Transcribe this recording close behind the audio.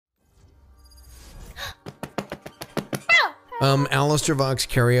Alastair Vox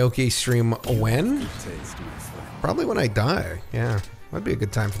karaoke stream when? Probably when I die. Yeah, that'd be a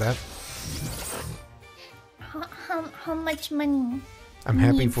good time for that. How much money? I'm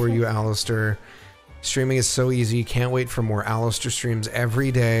happy for you, Alastair. Streaming is so easy. Can't wait for more Alastair streams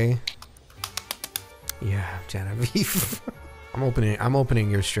every day. Yeah, Genevieve. I'm opening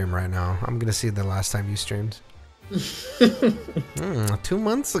your stream right now. I'm gonna see the last time you streamed. 2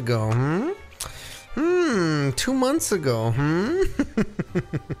 months ago, 2 months ago,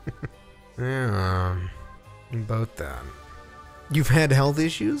 Yeah, about that. You've had health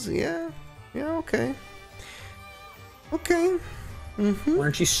issues? Yeah, okay. Okay. Why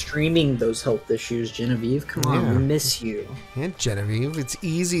aren't you streaming those health issues, Genevieve? Come on, we miss you. Yeah, Genevieve, it's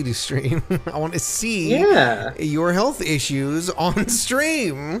easy to stream. I want to see your health issues on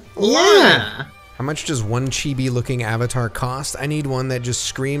stream. Yeah. How much does one chibi-looking avatar cost? I need one that just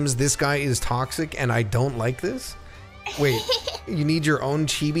screams, "This guy is toxic and I don't like this." Wait, you need your own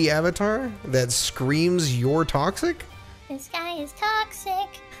chibi avatar that screams you're toxic? This guy is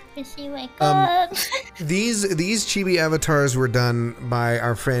toxic. Does she wake up? These chibi avatars were done by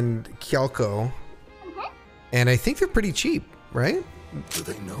our friend Kyoko, and I think they're pretty cheap, right?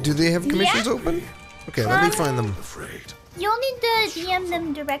 Do they have commissions open? Okay, let me find them. You'll need to DM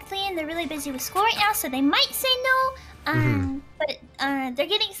them directly, and they're really busy with school right now, so they might say no. But they're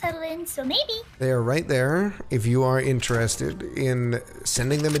getting settled in, so maybe. They are right there if you are interested in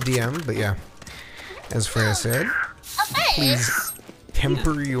sending them a DM. But yeah, as Freya said, please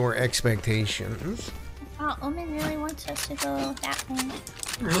temper your expectations. Wow, Omen really wants us to go that way.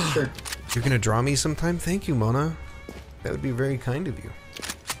 Sure. You're gonna draw me sometime? Thank you, Mona. That would be very kind of you.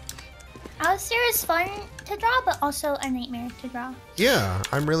 Alastair is fun to draw, but also a nightmare to draw. Yeah,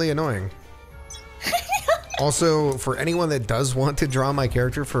 I'm really annoying. Also, for anyone that does want to draw my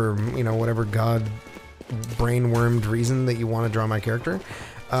character for, you know, whatever god brain-wormed reason that you want to draw my character,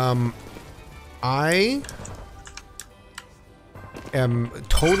 I am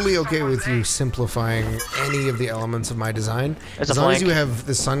totally okay with you simplifying any of the elements of my design. As long as you have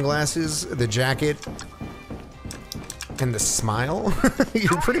the sunglasses, the jacket, and the smile,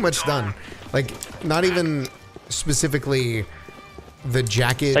 you're pretty much done. Like, not even specifically the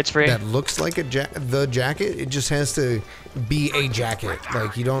jacket that looks like the jacket. It just has to be a jacket.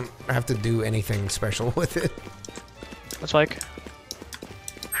 Like, you don't have to do anything special with it. That's like.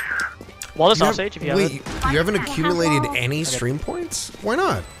 Wall this off stage if you have it. Wait, you haven't accumulated any stream points? Why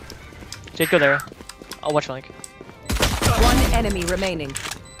not? Jade, go there. I'll watch Link. One enemy remaining.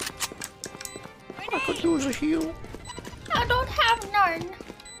 I could use a heal. I don't have none.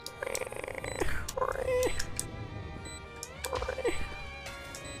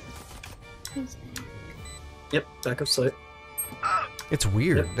 Yep, back up site. It's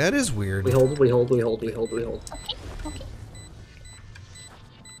weird. Yep. That is weird. We hold, we hold, we hold, we hold, we hold. Okay, okay.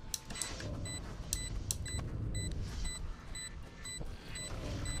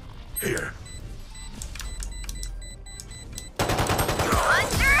 Here.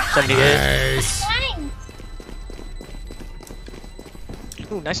 78. Nice.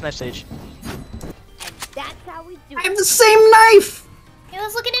 Ooh, nice knife stage. That's how we do I have the same knife! He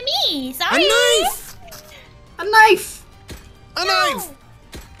was looking at me. Sorry. A knife! A knife! A knife!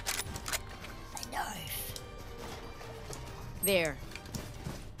 A knife. There.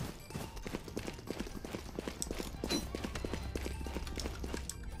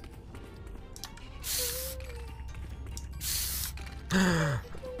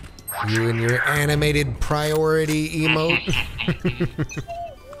 You and your animated priority emote.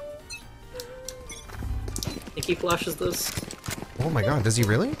 Think he flashes this? Oh my god, does he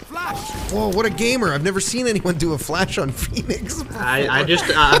really? Flash! Whoa, what a gamer! I've never seen anyone do a flash on Phoenix before.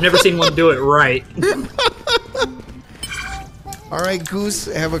 I've never seen one do it right. Alright, Goose,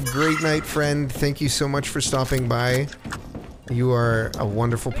 have a great night, friend. Thank you so much for stopping by. You are a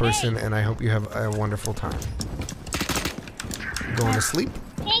wonderful person, and I hope you have a wonderful time. Going to sleep?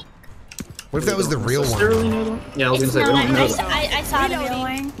 What if that was the real one? Yeah, I was gonna say, we don't know that. I saw the real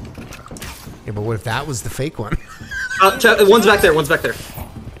one. Yeah, but what if that was the fake one? One's back there, one's back there.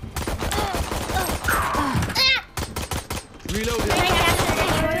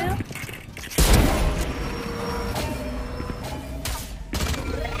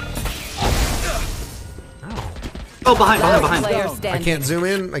 Oh, behind. I can't zoom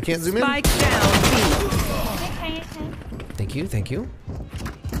in. I can't zoom in. Spike down. Okay. Thank you, thank you.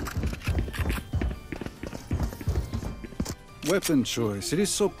 Weapon choice. It is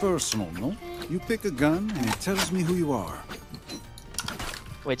so personal, no? You pick a gun and it tells me who you are.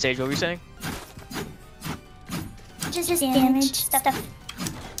 Wait, Sage, what were you saying? Just damage stuff.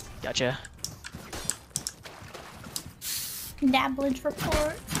 Gotcha. Dabblage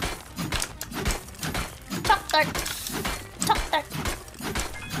report. Talk dark. Talk dark.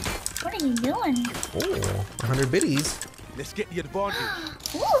 What are you doing? Oh, 100 biddies. Let's get the advantage.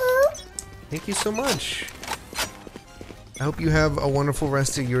 Ooh. Thank you so much. I hope you have a wonderful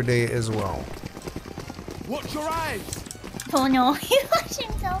rest of your day as well. Watch your eyes. Oh no, he watched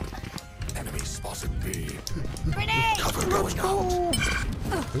himself. Enemy spotted B. Grenade! Cover going out.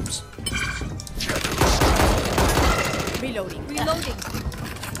 Oops. Reloading. Reloading.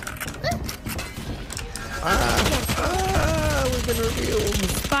 We've been revealed.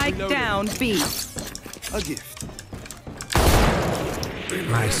 Spike down B. A gift.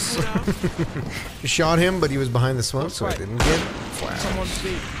 Nice. Shot him, but he was behind the smoke, so I didn't get flashed. Someone's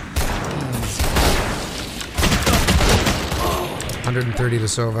B. 130 to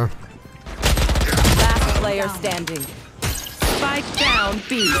Sova. Last player standing. Spike down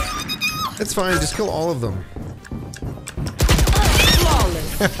B. It's fine, just kill all of them.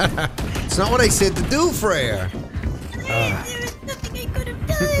 Flawless. It's not what I said to do, Freya. There's nothing I could have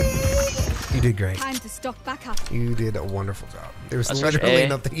done. You did great. Time to stock back up. You did a wonderful job. There was Let's rush literally A.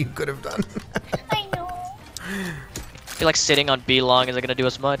 nothing you could have done. I know. I feel like sitting on B long isn't gonna do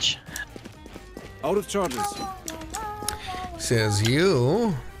us much. Out of charges. Says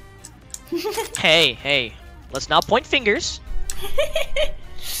you. Hey, hey. Let's not point fingers.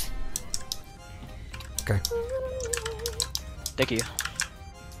 Okay. Thank you.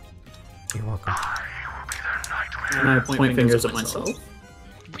 You're welcome. And I point fingers at myself.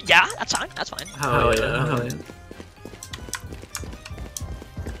 Yeah, that's fine. That's fine. Oh yeah. Oh, yeah.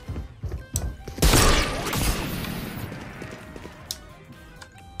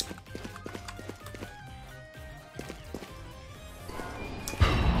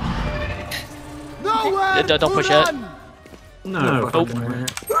 Don't push it. No.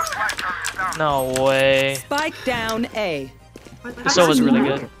 No way. Spike down A. This was really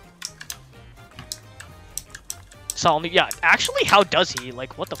good. Solomon, yeah. Actually, how does he?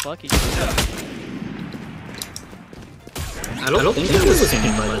 Like, what the fuck? I don't think it was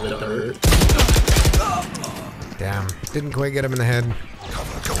taken by the dart. Damn. Didn't quite get him in the head.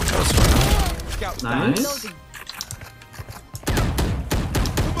 Nice. Come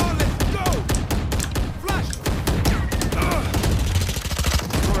on, let's go. Flash.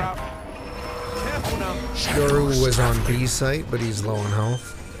 We're out. Careful now. Yoru was on B site, but he's low on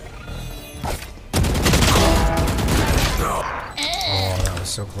health. Oh, that was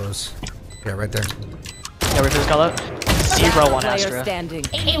so close. Yeah, right there. Yeah, ready for this call out? Zero on Player Astra. standing.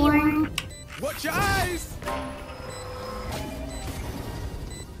 Hey, worm. Watch your eyes.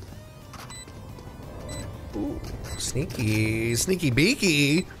 Sneaky, sneaky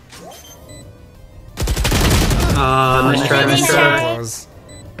beaky. Nice try, nice So try. close.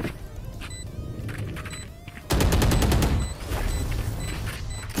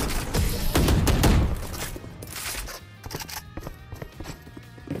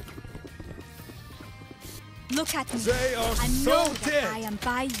 Look at me. They are I so know that I dead. am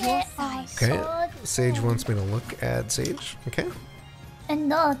by your side. Okay, Sage wants me to look at Sage. Okay, And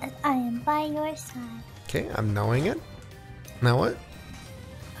know that I am by your side. okay, I'm knowing it. Now what?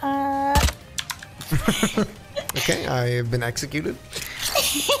 Okay, I have been executed.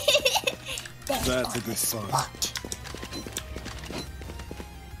 That's a good sign. I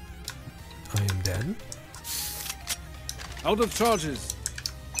am dead. Out of charges.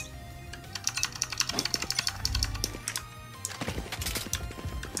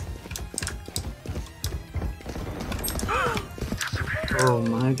 Oh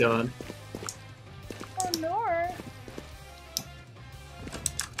my god. Oh no.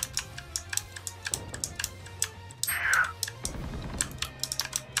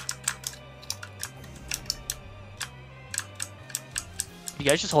 You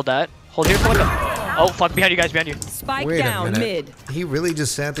guys just hold that. Hold here for like a... Oh, fuck. Behind you guys, behind you. Spike Wait a down minute. mid. He really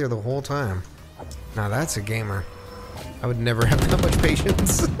just sat there the whole time. Now that's a gamer. I would never have that much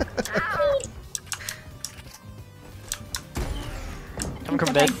patience. Coming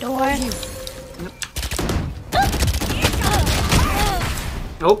from mid. Door.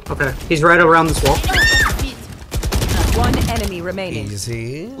 Oh, okay. He's right around this wall. One enemy remaining.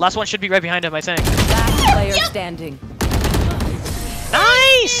 Easy. Last one should be right behind him, I think. Last player standing.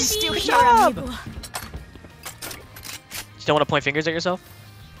 Nice! Good job! You don't want to point fingers at yourself?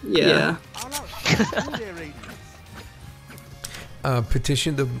 Yeah.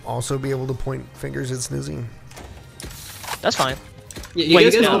 Petition to also be able to point fingers at Snoozy. That's fine. You Wait,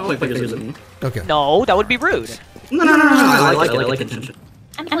 guys no. don't play fingers with me. Okay. No, that would be rude. No. I like attention.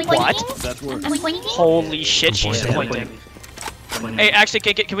 I'm pointing. What? That works. I'm pointing. Holy shit, she's pointing. pointing. Hey, actually,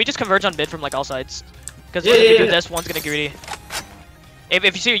 can we just converge on mid from like all sides? Because if you do this, one's gonna greedy. If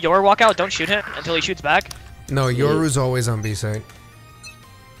you see Yoru walk out, don't shoot him until he shoots back. No, Yoru's always on B site.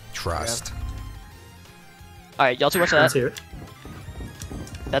 Trust. Alright, y'all two watch that. Here.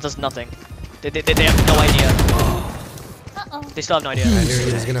 That does nothing. They have no idea. Uh-oh. They still have no idea. I knew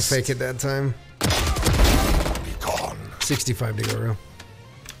he was gonna fake it that time. 65 to Yoru.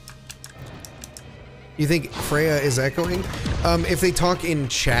 You think Freya is echoing? If they talk in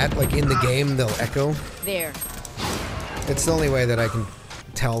chat, like in the game, they'll echo. There. It's the only way that I can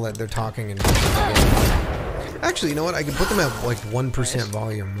tell that they're talking in the game. Actually, you know what? I can put them at like 1%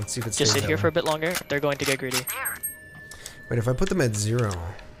 volume. Let's see if it's Just sit here for a bit longer. They're going to get greedy. Wait, if I put them at 0.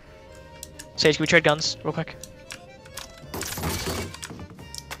 Sage, can we trade guns real quick?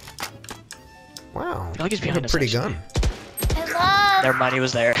 Wow. I feel like he's you have behind a us, pretty actually. gun. I love. Never mind, he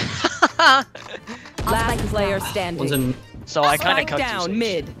was there. Last player standing. One's in So I kind of Spike cut down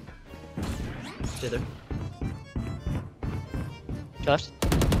mid. thither. Left.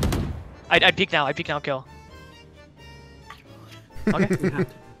 I'd peek now. Kill. Okay.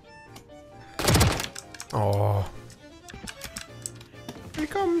 Oh. Here he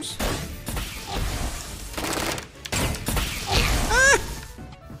comes.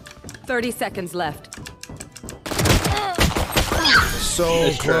 30 seconds left. So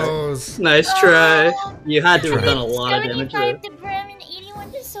Nice try. close. Nice try. You had to have done a lot of damage there. 75 to Brim and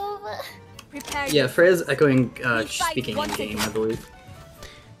 81 to Sova. Prepare Yeah, Freya's echoing, speaking in game, I believe.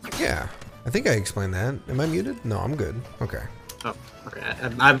 Yeah. I think I explained that. Am I muted? No, I'm good. Okay. Oh, okay.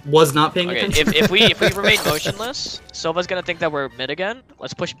 I was not paying Okay. attention. If we remain motionless, Sova's gonna think that we're mid again.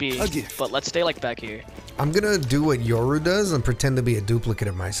 Let's push B, A gift. but let's stay like back here. I'm gonna do what Yoru does and pretend to be a duplicate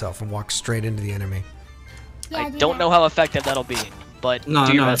of myself and walk straight into the enemy. Yeah, I do don't that. know how effective that'll be, but No,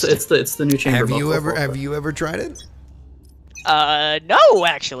 do your no, best. it's the new chamber. Have you ever tried it? No,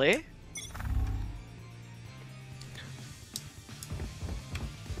 actually.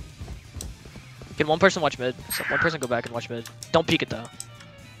 Can one person watch mid? So one person go back and watch mid. Don't peek it though.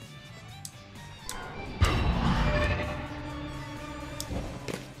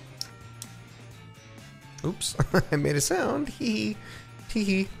 Oops, I made a sound. Hee hee. Hee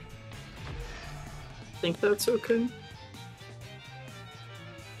hee. think that's okay.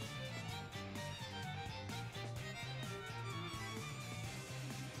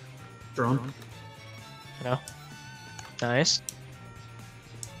 Drone. You know? Nice.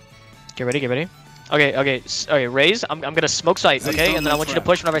 Get ready, get ready. Okay, okay, okay, raise. I'm gonna smoke sight, okay? And then I want you to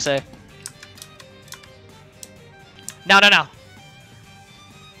push whenever I say. No, no, no.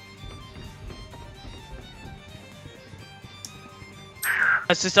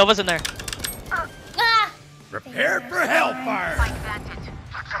 Silva's in there. Ah! Prepare for hellfire!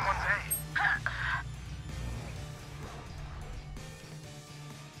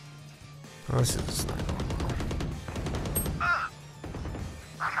 Oh, this is not going well.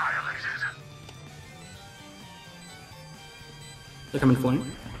 They're coming flank.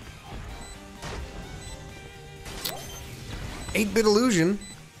 8-bit illusion.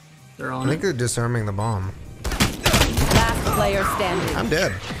 They're I on think it. they're disarming the bomb. Last player standing. I'm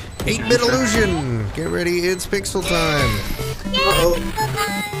dead. 8-bit illusion. Get ready, it's pixel time. Uh-oh.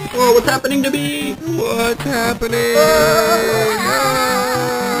 Oh, what's happening to me? What's happening?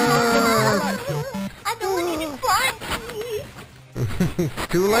 I don't want to cry.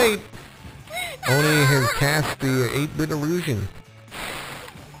 Too late. Oni has cast the 8-bit illusion.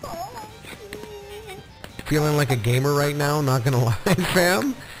 Feeling like a gamer right now, not gonna lie,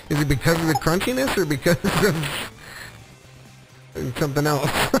 fam? Is it because of the crunchiness or because of something else?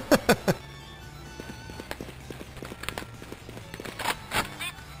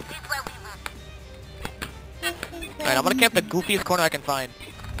 Alright, I'm gonna camp the goofiest corner I can find.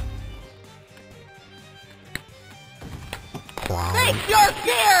 Wow.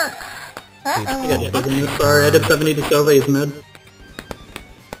 Yeah, sorry, I did 70 to Sova, he's mid.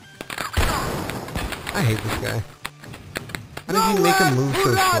 I hate this guy. How did he make him move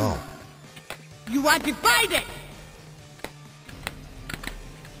so slow? You want to fight it?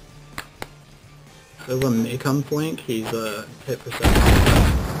 Sova may come flank, he's hit for 7.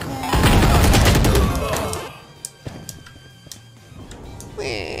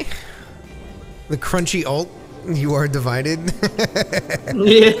 The crunchy ult, you are divided.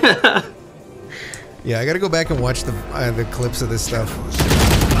 Yeah. Yeah, I gotta go back and watch the clips of this stuff.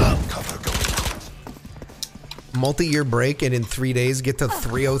 Multi-year break and in 3 days get to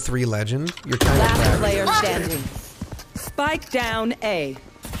 303 legend. You're kind of Last bad. player standing. Spike down A.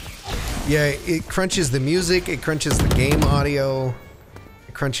 Yeah, it crunches the music, it crunches the game audio,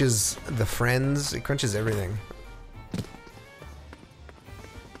 it crunches the friends, it crunches everything.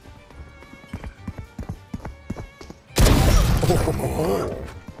 Oh.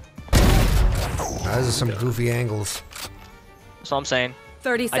 Those are some goofy angles. That's what I'm saying.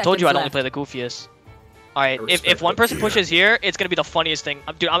 30 I seconds told you I'd only left. play the goofiest. Alright, if one person pushes here, it's gonna be the funniest thing.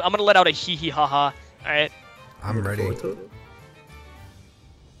 Dude, I'm gonna let out a hee hee ha ha. Alright? I'm ready.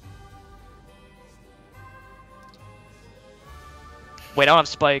 Wait, I don't have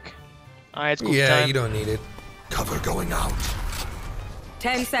spike. Alright, it's goofy Yeah, time. you don't need it. Cover going out.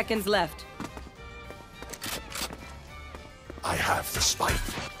 10 seconds left. I have the spike.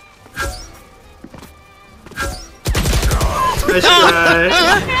 Nice try.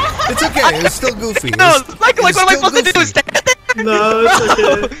 It's okay. It's still goofy. No, It's- like it's what am I still supposed to do? goofy. Stand there? No,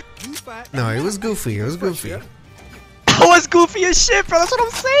 it's okay. No, it was goofy. It was goofy. That was goofy as shit, bro. That's what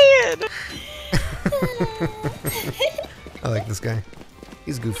I'm saying. I like this guy.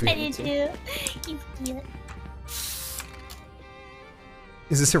 He's goofy. I do too. He's cute.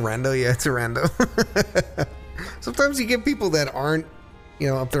 Is this a rando? Yeah, it's a rando. Sometimes you get people that aren't, you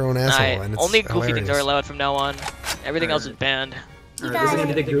know, up their own asshole, Alright, and it's only goofy hilarious. things are allowed from now on. Everything else is banned. Alright, this is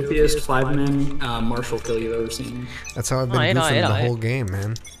gonna be the goofiest 5-man martial kill you've ever seen. That's how I've been I know, goofing I know, the I- whole game,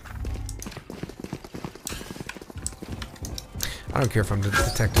 man. I don't care if I'm the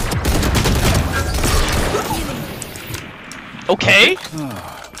detective. Okay.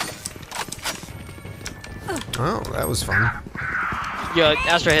 Oh, that was fun. Yeah,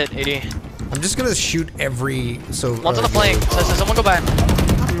 Astra hit 80. I'm just gonna shoot every One's on the flank. So someone go back.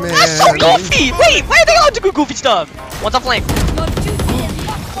 Man. That's so goofy! Wait, why are they allowed to do goofy stuff? One's on flank.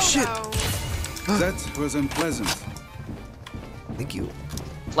 Shit. That was unpleasant. Thank you.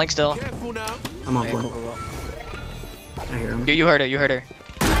 Flank still. Careful now. I'm on point. I hear him. You heard her, you heard her.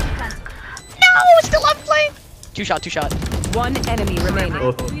 No, still on flank! Two shot. One enemy remaining.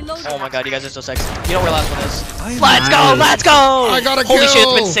 Oh my god, you guys are so sexy. You know where the last one is. I Let's go, let's go! I got a Holy shit,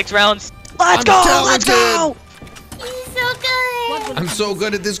 kill! it's been 6 rounds. Let's I'm go, let's go! He's so good. I'm so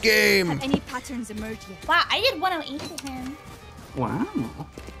good at this game. Any patterns emerge yet? Wow, I did 108 to him. Wow.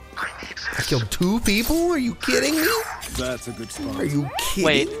 I killed 2 people? Are you kidding me? That's a good spot. Are you kidding?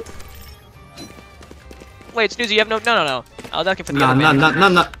 Wait. Wait, Snoozy, you have no. I was asking for the No, other no,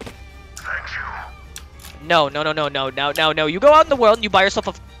 man. no. No. You go out in the world and you buy yourself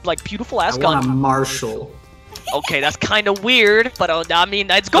a like beautiful ass I want a gun. martial. Okay, that's kind of weird, but I mean,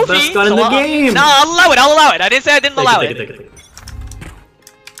 it's The goofy. best gun in the game. No, I'll allow it. I didn't say I didn't allow it. Take it.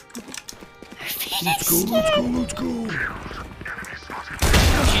 Let's go.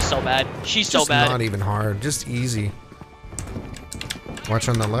 She's so bad. She's so Just bad. not even hard. Just easy. Watch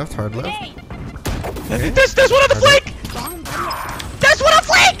on the left. Hard left. Okay. There's one on the flank! There's one on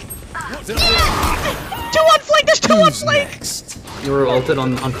flank! 2 on flank! There's 2 on flank! Next. You were ulted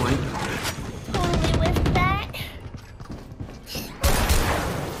on point. Totally whiffed that.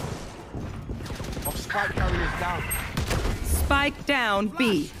 Spike carriers down. Spike down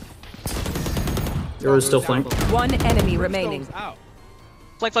B. You were still flank. One enemy remaining. Out.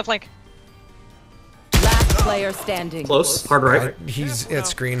 Flank. Last player standing. Close. Hard right. He's at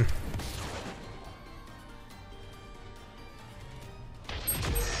screen.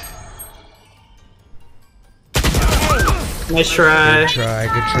 Nice try.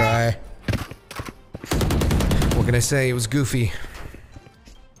 Good try. What can I say? It was goofy.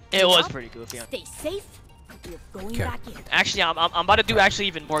 It was pretty goofy. Stay safe. We're going Okay. back in. Actually, I'm about to do actually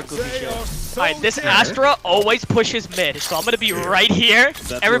even more goofy They shit. are so Alright, this terrible. Astra always pushes mid, so I'm gonna be right here.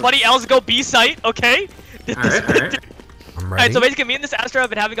 Everybody else go B site, okay? Alright. I'm Alright, ready. so basically me and this Astra have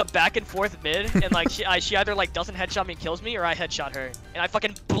been having a back and forth mid, and like she either like doesn't headshot me and kills me, or I headshot her. And I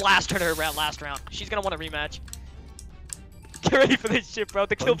fucking blast her to her last round. She's gonna want a rematch. Get ready for this shit, bro.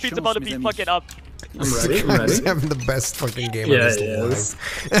 The kill feed's about to be fucking up. I'm ready. He's having the best fucking game Yeah, of his he is.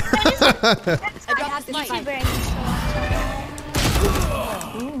 life. I have the YouTuber I used to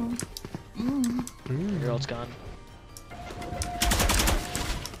watch. Your ult's gone.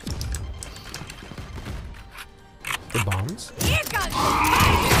 The bombs?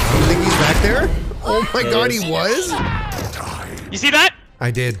 I don't think he's back there. Oh my god, he was? You see that?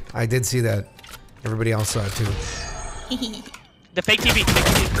 I did see that. Everybody else saw it too. The fake TV.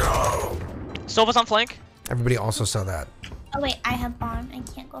 Sova's on flank. Everybody also saw that. Oh wait, I have bomb. I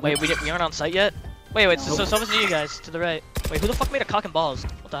can't go. Wait, we aren't on site yet? Wait, so Sova's near you guys, to the right. Wait, who the fuck made a cock and balls?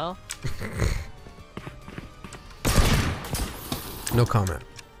 What the hell? No comment.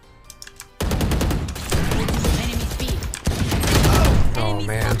 Oh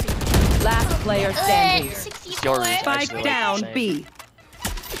man. Last player standing. 64. Spike down B.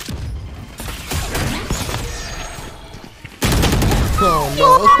 Oh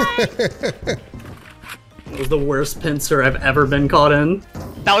no. That was the worst pincer I've ever been caught in.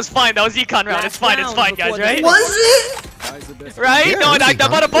 That was fine. That was econ round. It's fine, round guys, before the- right? Was it? Guy's the best. Right? Yeah, no, I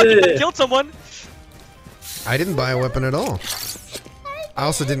bought a bucket that killed someone. I didn't buy a weapon at all. I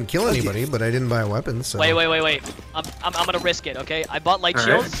also didn't kill anybody, but I didn't buy a weapon, so... Wait. I'm gonna risk it, okay? I bought light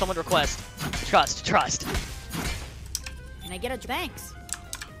shields. Right. Someone request. Trust. Can I get a thanks?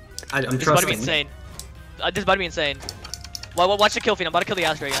 I'm This is about to be insane. This is about to be insane. Well, watch the kill feed. I'm about to kill the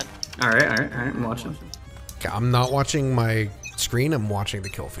Alastair again. Alright, I'm watching. Okay, I'm not watching my screen, I'm watching the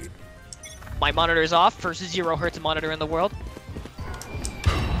kill feed. My monitor is off. First 0 hertz monitor in the world.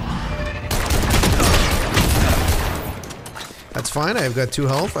 That's fine, I've got 2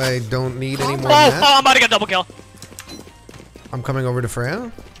 health, I don't need any more than Oh, that. I'm about to get double kill. I'm coming over to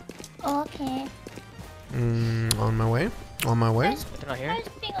Freya. Okay. On my way. On my way. They're not here. I was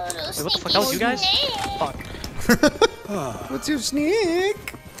being a little Wait, what the fuck? sneaky That was you guys? snake. Fuck. What's your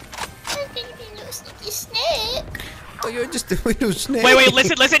sneak? I was being a little sneaky snake. Oh, you're just a little snake. Wait,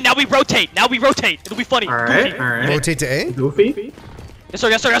 listen. Now we rotate. It'll be funny. Alright. Rotate to A? Goofy? Yes,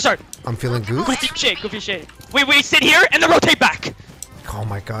 sir. I'm feeling goofy. Goofy shit. Wait, sit here and then rotate back. Oh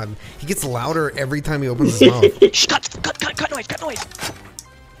my god. He gets louder every time he opens his mouth. Shh, cut noise.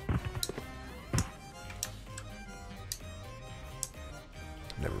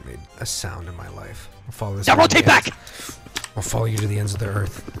 Never made a sound in my life. I'll follow this. Now rotate back. I'll follow you to the ends of the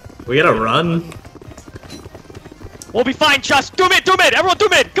earth. We gotta run. We'll be fine, trust. Do mid. Everyone do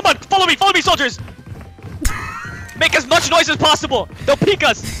mid. Come on, follow me, soldiers. Make as much noise as possible. They'll peek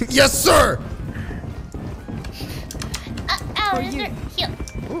us. Yes, sir. Ow, is there heal?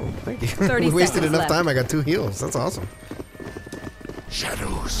 Oh, thank you. 30 We wasted seconds enough left. time. I got 2 heals. That's awesome.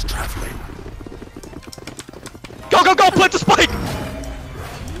 Shadows traveling. Go, plant the spike.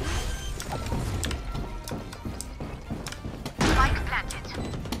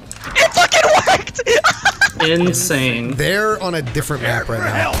 It fucking worked. Insane. They're on a different map right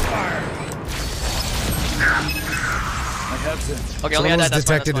now. Okay, Someone was that's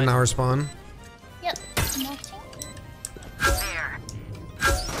detected fine. in our spawn. Yep. I'm watching.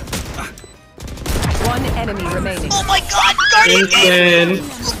 One enemy remaining. Oh my god, Guardian game!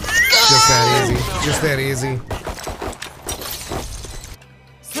 Insane. Just that easy.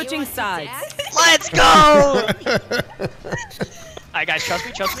 Switching sides. Let's go! Alright guys, trust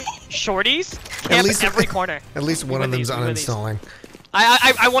me. Shorties camp least- every corner. At least one of them's We win these. uninstalling.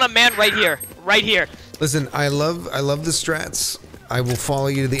 I want a man right here. Listen, I love the strats. I will follow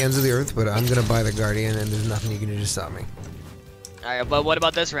you to the ends of the earth, but I'm gonna buy the Guardian, and there's nothing you can do to stop me. Alright, but what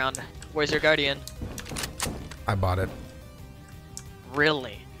about this round? Where's your Guardian? I bought it.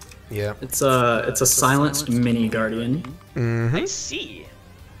 Really? Yeah. It's a silenced mini guardian. I see.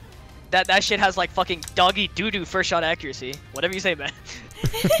 That shit has like fucking doggy doo-doo first shot accuracy. Whatever you say, man.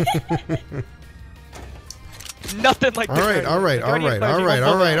 Nothing like the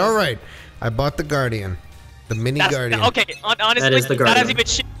All right. I bought the Guardian. The mini Guardian. Okay, honestly, That is the that has Guardian. even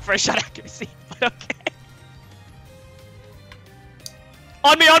shit first shot accuracy, but okay.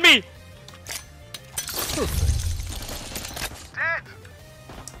 On me!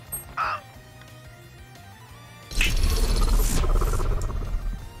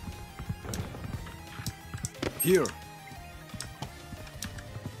 Here.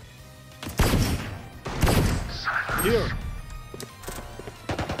 Here.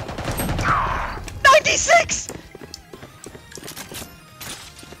 96!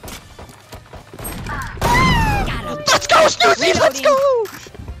 Let's go, Susie! Let's go!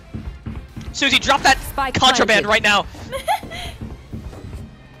 Susie, drop that Spike contraband planted. right now.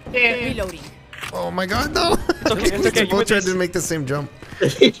 Reloading. Oh my god, no! It's okay, it's okay. We You both win tried this. to make the same jump.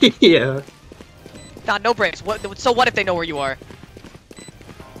 Yeah. Nah, no breaks. So what if they know where you are?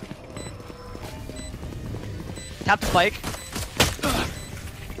 Tap the spike.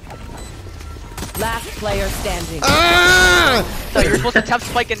 Last player standing. Ah! No, you're supposed to tap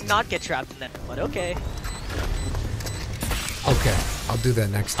spike and not get trapped in there. But okay. Okay, I'll do that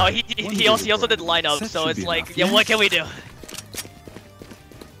next Oh, time. he also did line up, so it's like, enough, yeah, what can we do?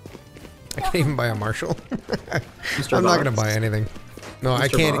 I can't even buy a Marshall. Mr. I'm not Box. gonna buy anything. No, I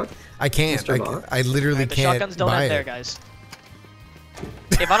Mr. can't. Box? I can't. Mr. Box? I literally The can't shotguns don't buy end there, it. guys.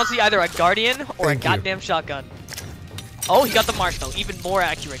 If I don't see either a Guardian or Thank a you. goddamn shotgun. Oh, he got the Marshmallow. Even more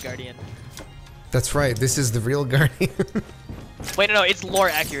accurate Guardian. That's right. This is the real Guardian. Wait, no, it's lore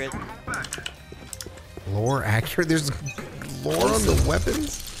accurate. Lore accurate. There's lore on the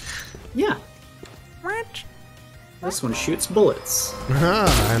weapons. Yeah. This one shoots bullets.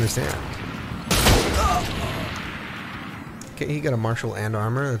 Ah, I understand. Okay, he got a Marshall and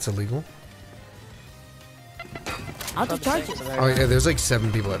armor. That's illegal. I'll just charge it. Oh yeah, there's like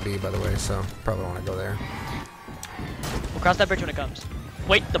 7 people at B, by the way, so probably want to go there. We'll cross that bridge when it comes.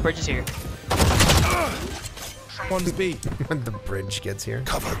 Wait, the bridge is here. One's B. When the bridge gets here.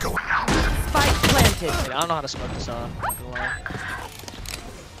 Cover going. Spike planted. I don't know how to smoke this off. Not gonna lie.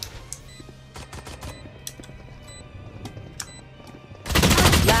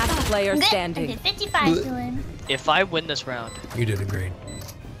 Last player Good. I standing. did 55 to him. If I win this round, You did great.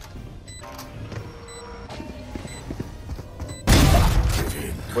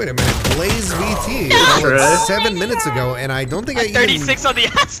 Wait a minute, Blaze VT. That was 7 minutes ago, and I don't think I even. 36 on the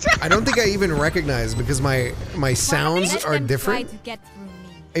Astra. I don't think I even recognized because my sounds are different.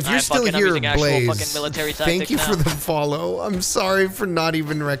 If you're still I'm here, using actual Blaze, fucking military thank you tactics for the follow. I'm sorry for not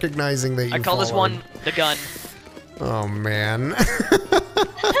even recognizing that you I call this followed. one the gun. Oh man.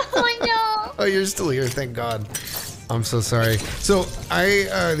 Oh no. Oh, you're still here. Thank God. I'm so sorry. So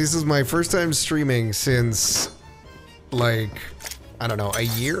this is my first time streaming since, like, I don't know, a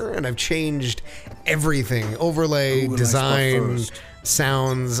year, and I've changed everything: overlay, design,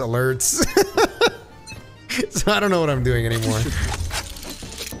 sounds, alerts. So I don't know what I'm doing anymore.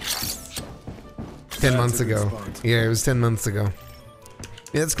 10 months ago. Yeah, it was 10 months ago.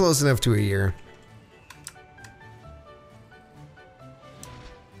 Yeah, it's close enough to a year.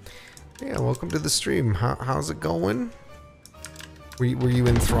 Yeah, welcome to the stream. How's it going? Were you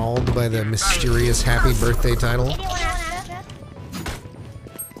enthralled by the mysterious happy birthday title? Anyone Astra?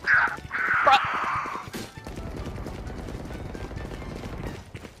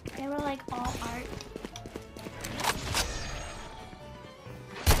 They were like all art.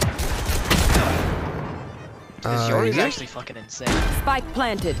 This yours is Yeah. actually fucking insane. Spike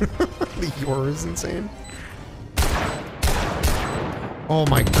planted. Yours insane. Oh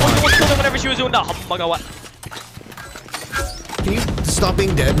my Someone God! killed her whenever she was doing the humbuga what? Can you stop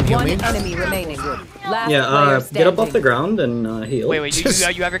being dead and heal One me? enemy remaining. Last player Yeah, standing. get up off the ground and heal. Wait,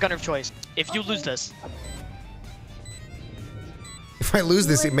 you have your gun of choice. If you lose this, If I lose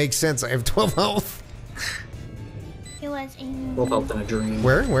this, it makes sense. I have 12 health. He was aiming. Both health in a dream.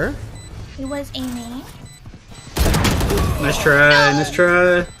 Where? He was aiming. Nice try, nice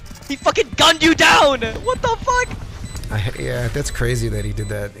try. he fucking gunned you down. What the fuck? Yeah, that's crazy that he did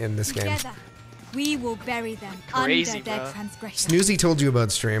that in this game. Together, we will bury them Crazy, under their bro. transgression. Snoozy told you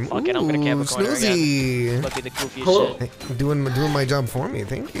about stream. Fuck it, I'm gonna camp a corner Snoozy. That'd be the goofiest Hello. shit. Hey, doing my job for me.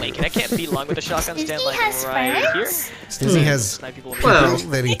 Thank you. Wait, I can't beat long with a shotgun stand Snoozy like has right here? friends? Snoozy has Snipe people with people Well.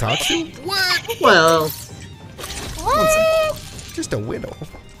 that he talks to. Well, What? Just a whittle.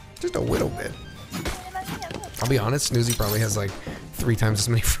 Just a whittle bit. I'll be honest, Snoozy probably has like 3 times as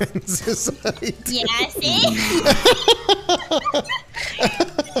many friends as I do. Yeah, see?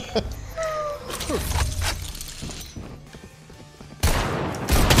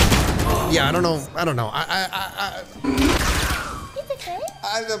 Yeah, I don't know. It's okay.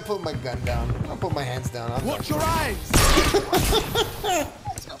 I'm gonna put my gun down. I'll put my hands down. Watch your eyes.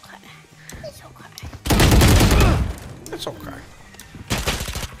 It's okay. It's okay. It's okay.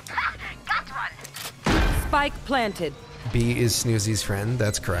 Spike planted. B is Snoozy's friend.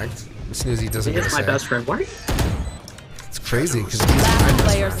 That's correct. Snoozy doesn't get a he's my say. best friend. Why? It's crazy because he's Last my best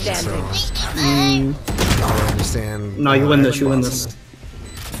player friend, standing. so I don't understand. No, you win this. You win this.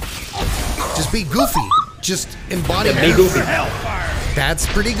 Just be goofy. Just embody Be goofy. That's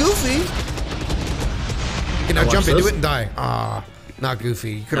pretty goofy. Okay, now Watch jump into this. it and die. Ah, not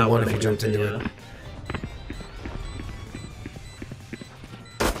goofy. You could have Not won what if you I jumped did, into yeah. it.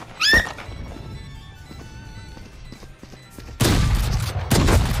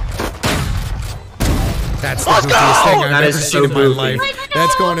 That's the goofiest thing I've That ever is seen so in my goofy. life.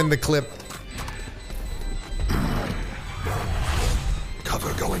 That's going in the clip.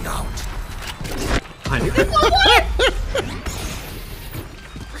 Cover going out.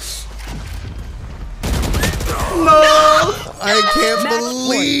 I can't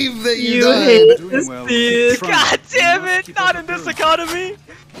believe that you hate died. this Well, dude. trying. God damn it! Keep Not up in the this courage. economy.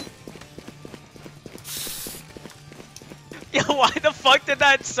 Yo, why the fuck did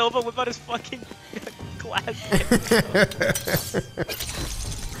that Silva whip out his fucking glass?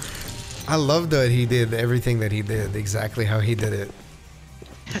 I love that he did everything that he did, exactly how he did it.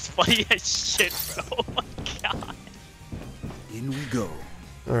 That's funny as shit, bro. Oh my god. In we go.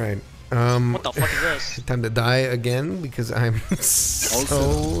 All right. What the fuck is this? Time to die again because I'm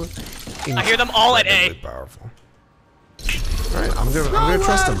so. I hear them all at A. incredibly Powerful. All right, I'm gonna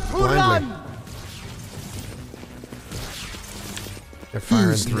trust him blindly. They're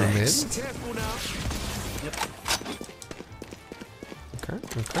firing through mid. Careful now. Okay.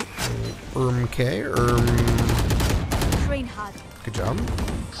 K. Train hard. Good job.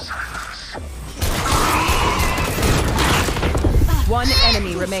 One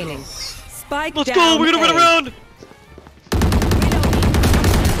enemy remaining. Spike Let's down. go! We're gonna A. run around!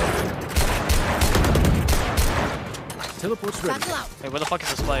 Teleport's ready. Wait, where the fuck is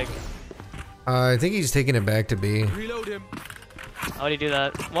the spike? I think he's taking it back to B. Reload him. How do you do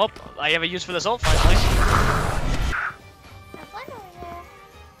that? Well, I have a use for this ult finally. Have fun over there.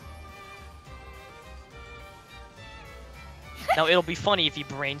 Now it'll be funny if he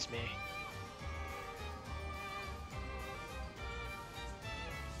brains me.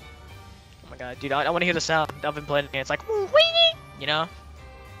 Oh my god, dude, I want to hear the sound. I've been playing it. It's like, wee, you know?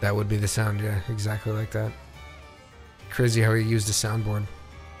 That would be the sound, yeah, exactly like that. Crazy how he used a soundboard.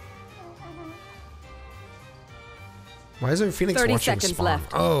 Why is there Phoenix 30 watching seconds Spawn?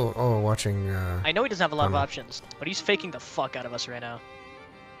 left. Oh, watching. I know he doesn't have a lot of Armor. options, but he's faking the fuck out of us right now.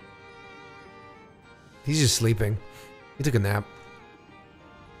 He's just sleeping. He took a nap.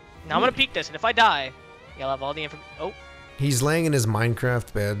 Now I'm gonna peek this, and if I die, you'll have all the information. Oh, He's laying in his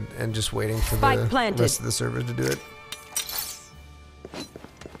Minecraft bed and just waiting for Spike the planted. rest of the server to do it.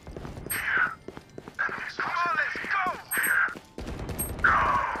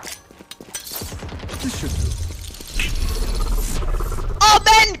 This should do. oh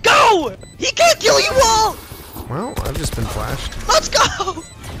man, go! He can't kill you all. Well, I've just been flashed. Let's go!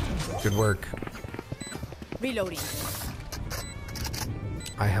 Good work. Reloading.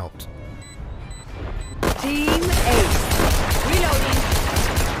 I helped. Team Ace. Reloading.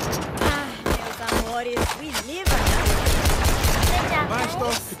 Meus amores, we live Good job, Nice guys.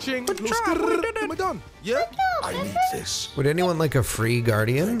 stuff. Ka-ching. Little skr. Am I done? Yeah? I need This. Would anyone like a free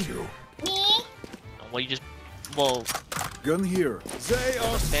Guardian? Me? Well, you just, well, Gun here. They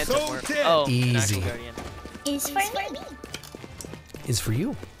are Phantom so work. dead. Oh, an Easy. actual guardian. Is for me. Is for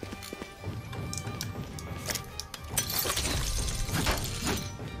you.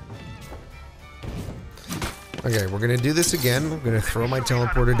 Okay, we're gonna do this again. I'm gonna throw my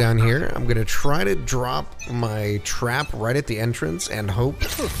teleporter down here. I'm gonna try to drop my trap right at the entrance and hope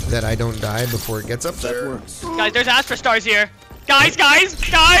that I don't die before it gets up That there. works. Guys, there's Astra stars here. Guys!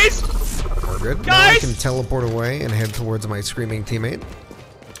 We're good. Now I can teleport away and head towards my screaming teammate.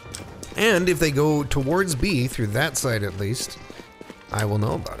 And if they go towards B, through that side at least, I will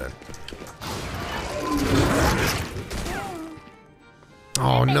know about it.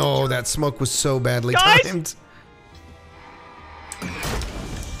 Oh no, that smoke was so badly Guys! timed.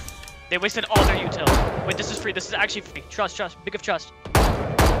 They wasted all their util. Wait, this is free. This is actually free. Trust, trust. Big of trust.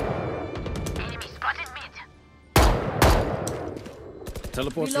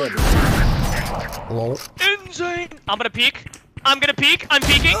 Teleport's ready. Lol. Insane! I'm gonna peek. I'm gonna peek. I'm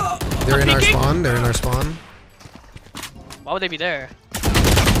peeking. They're I'm in our peeking. spawn. They're in our spawn. Why would they be there?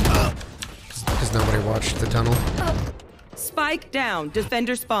 Because nobody watched the tunnel. Spike down.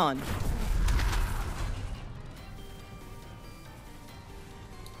 Defender spawn.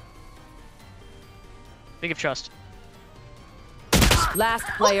 Big of trust. Last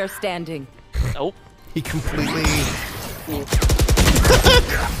player standing. Nope. He completely.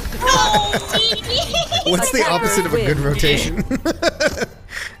 What's the opposite of a good rotation?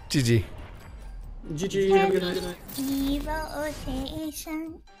 GG. GG, have a good night. Evil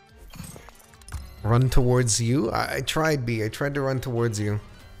rotation. Run towards you? I tried B. I tried to run towards you.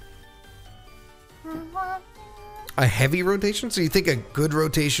 A heavy rotation? So you think a good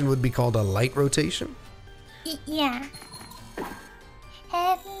rotation would be called a light rotation? Yeah.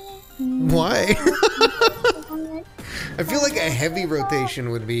 Heavy. Why? I feel like a heavy rotation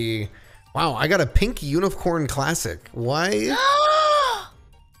would be... Wow, I got a pink unicorn classic. Why?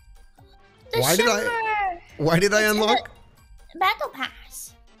 Why did I unlock? Battle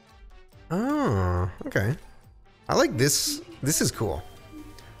Pass. Oh, okay. I like this. This is cool.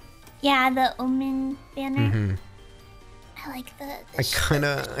 Yeah, the Omen banner. Mm-hmm. I like the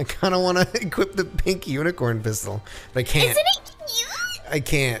I kind of want to equip the pink unicorn pistol, but I can't. Isn't it cute?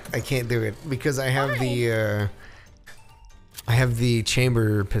 I can't do it because I have the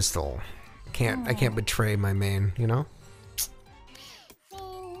chamber pistol. I can't betray my main, you know?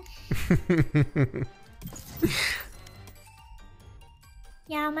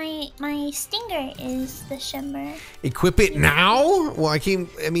 Yeah, my stinger is the shimmer. Equip it now? Well, I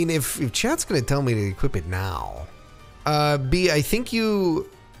mean, if chat's gonna tell me to equip it now. B, I think you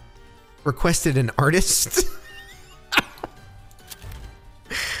requested an artist.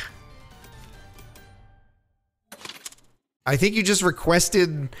 I think you just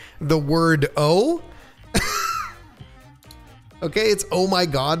requested the word O. Okay, it's Oh My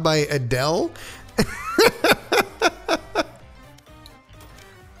God by Adele.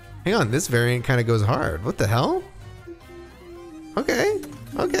 Hang on, this variant kind of goes hard. What the hell? Okay,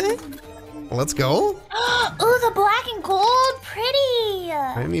 okay. Let's go. Oh, the black and gold, pretty.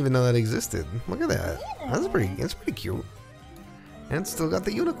 I didn't even know that existed. Look at that. That's pretty cute. And it's still got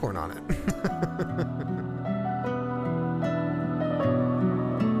the unicorn on it.